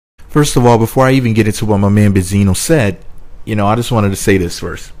First of all, before I even get into what my man Benzino said, I just wanted to say this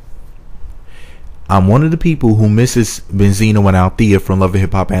first. I'm one of the people who misses Benzino and Althea from Love and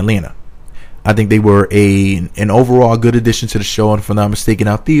Hip Hop Atlanta. I think they were an overall good addition to the show, and if I'm not mistaken,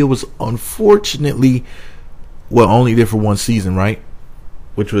 Althea was unfortunately only there for one season, right?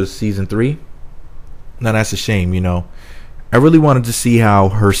 Which was season 3. Now that's a shame, I really wanted to see how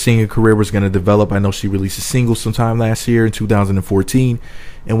her singing career was going to develop. I know she released a single sometime last year in 2014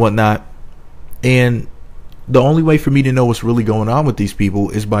 and whatnot. And the only way for me to know what's really going on with these people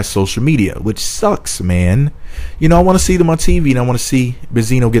is by social media, which sucks, man. I want to see them on TV, and I want to see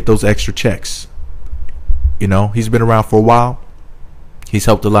Benzino get those extra checks. He's been around for a while. He's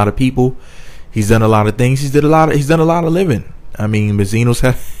helped a lot of people. He's done a lot of things. He's done a lot of living. I mean, Benzino's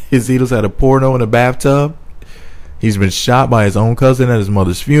had a porno in a bathtub. He's been shot by his own cousin at his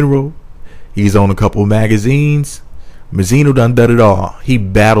mother's funeral. He's owned a couple of magazines. Benzino done it all. He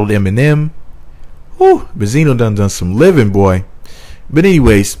battled Eminem. Whew, Benzino done some living, boy. But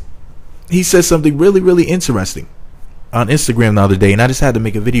anyways, he said something really, really interesting on Instagram the other day, and I just had to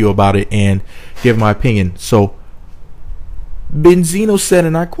make a video about it and give my opinion. So, Benzino said,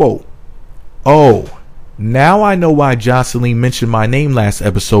 and I quote, "Oh, now I know why Joseline mentioned my name last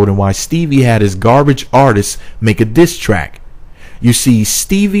episode and why Stevie had his garbage artists make a diss track. You see,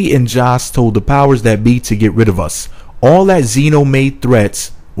 Stevie and Joss told the powers that be to get rid of us. All that Zeno made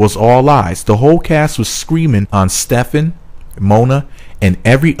threats was all lies. The whole cast was screaming on Stefan, Mona, and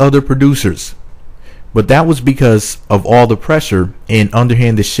every other producers. But that was because of all the pressure and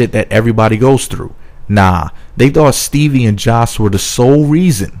underhanded shit that everybody goes through. Nah, they thought Stevie and Joss were the sole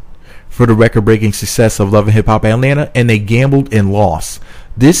reason for the record-breaking success of Love and Hip Hop Atlanta, and they gambled and lost.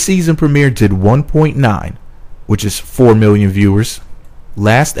 This season premiere did 1.9, which is 4 million viewers.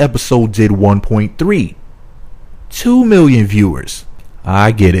 Last episode did 1.3, 2 million viewers.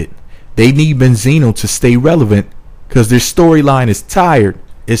 I get it. They need Benzino to stay relevant because their storyline is tired.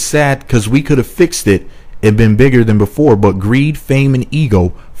 It's sad because we could have fixed it and been bigger than before, but greed, fame, and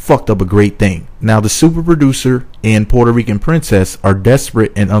ego fucked up a great thing. Now the super producer and Puerto Rican princess are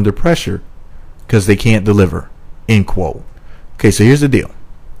desperate and under pressure because they can't deliver." End quote. Okay, so here's the deal.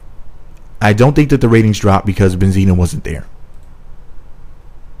 I don't think that the ratings dropped because Benzino wasn't there.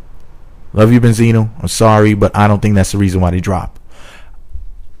 Love you, Benzino. I'm sorry, but I don't think that's the reason why they dropped.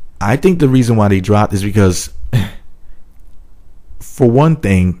 I think the reason why they dropped is because, for one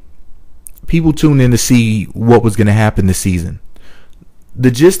thing, people tuned in to see what was going to happen this season.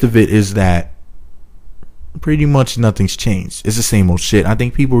 The gist of it is that pretty much nothing's changed. It's the same old shit. I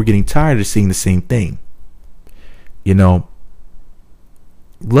think people were getting tired of seeing the same thing. Love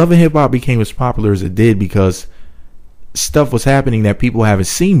and Hip Hop became as popular as it did because stuff was happening that people haven't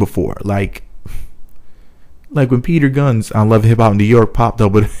seen before. Like when Peter Guns on Love and Hip Hop in New York popped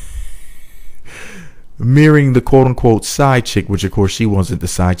up with mirroring the quote-unquote side chick, which of course she wasn't the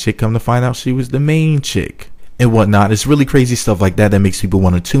side chick. Come to find out she was the main chick and whatnot. It's really crazy stuff like that makes people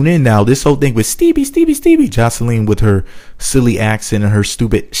want to tune in. Now this whole thing with Stevie, Joseline with her silly accent and her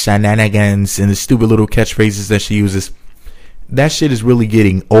stupid shenanigans and the stupid little catchphrases that she uses, that shit is really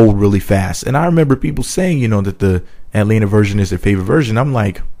getting old really fast. And I remember people saying, that the Atlanta version is their favorite version. I'm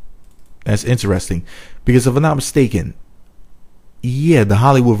like, that's interesting, because if I'm not mistaken, yeah, the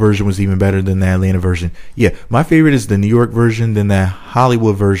Hollywood version was even better than the Atlanta version. Yeah, my favorite is the New York version, then the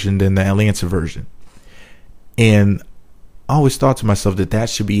Hollywood version, then the Atlanta version. And I always thought to myself that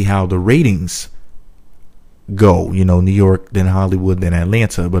should be how the ratings go. New York, then Hollywood, then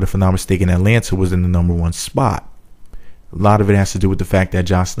Atlanta. But if I'm not mistaken, Atlanta was in the #1 spot. A lot of it has to do with the fact that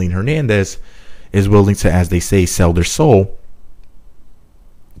Joseline Hernandez is willing to, as they say, sell their soul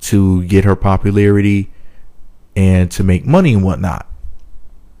to get her popularity and to make money and whatnot.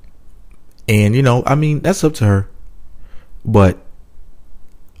 And, that's up to her. But,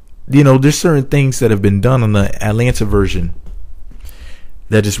 there's certain things that have been done on the Atlanta version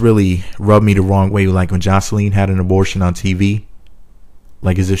that just really rubbed me the wrong way. Like when Joseline had an abortion on TV,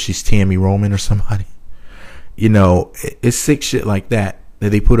 like as if she's Tammy Roman or somebody. It's sick shit like that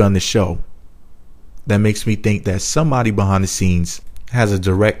they put on the show that makes me think that somebody behind the scenes has a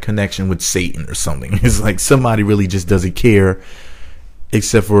direct connection with Satan or something. It's like somebody really just doesn't care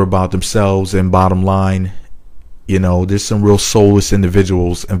except for about themselves and bottom line. There's some real soulless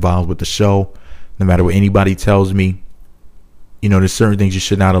individuals involved with the show. No matter what anybody tells me, there's certain things you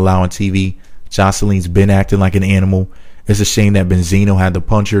should not allow on TV. Joseline's been acting like an animal. It's a shame that Benzino had to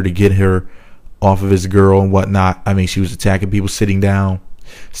punch her to get her off of his girl and whatnot. I mean, she was attacking people sitting down.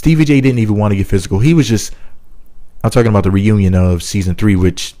 Stevie J didn't even want to get physical. He was just, I'm talking about the reunion of season 3,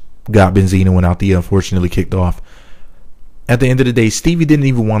 which got Benzino and Althea unfortunately kicked off. At the end of the day, Stevie didn't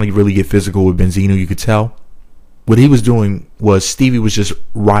even want to really get physical with Benzino. You could tell. What he was doing was Stevie was just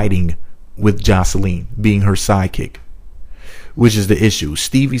riding with Joseline, being her sidekick, which is the issue.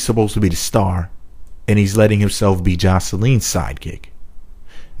 Stevie's supposed to be the star, and he's letting himself be Joseline's sidekick.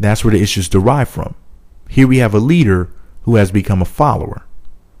 That's where the issues derive from. Here we have a leader who has become a follower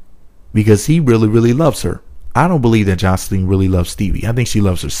because he really, really loves her. I don't believe that Joseline really loves Stevie. I think she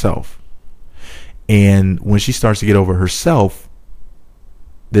loves herself. And when she starts to get over herself,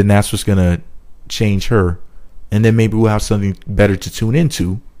 then that's what's going to change her. And then maybe we'll have something better to tune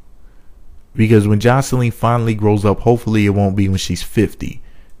into. Because when Joseline finally grows up, hopefully it won't be when she's 50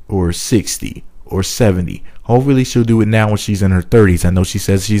 or 60 or 70. Hopefully she'll do it now when she's in her 30s. I know she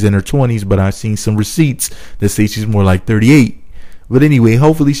says she's in her 20s, but I've seen some receipts that say she's more like 38. But anyway,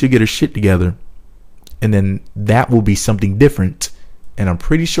 hopefully she'll get her shit together. And then that will be something different. And I'm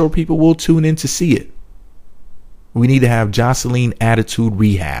pretty sure people will tune in to see it. We need to have Joseline attitude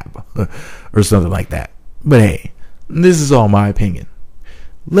rehab or something like that. But hey, this is all my opinion.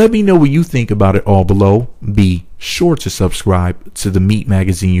 Let me know what you think about it all below. Be sure to subscribe to the Meat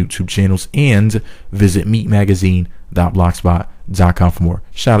Magazine YouTube channels and visit meatmagazine.blogspot.com for more.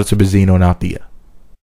 Shout out to Benzino and Althea.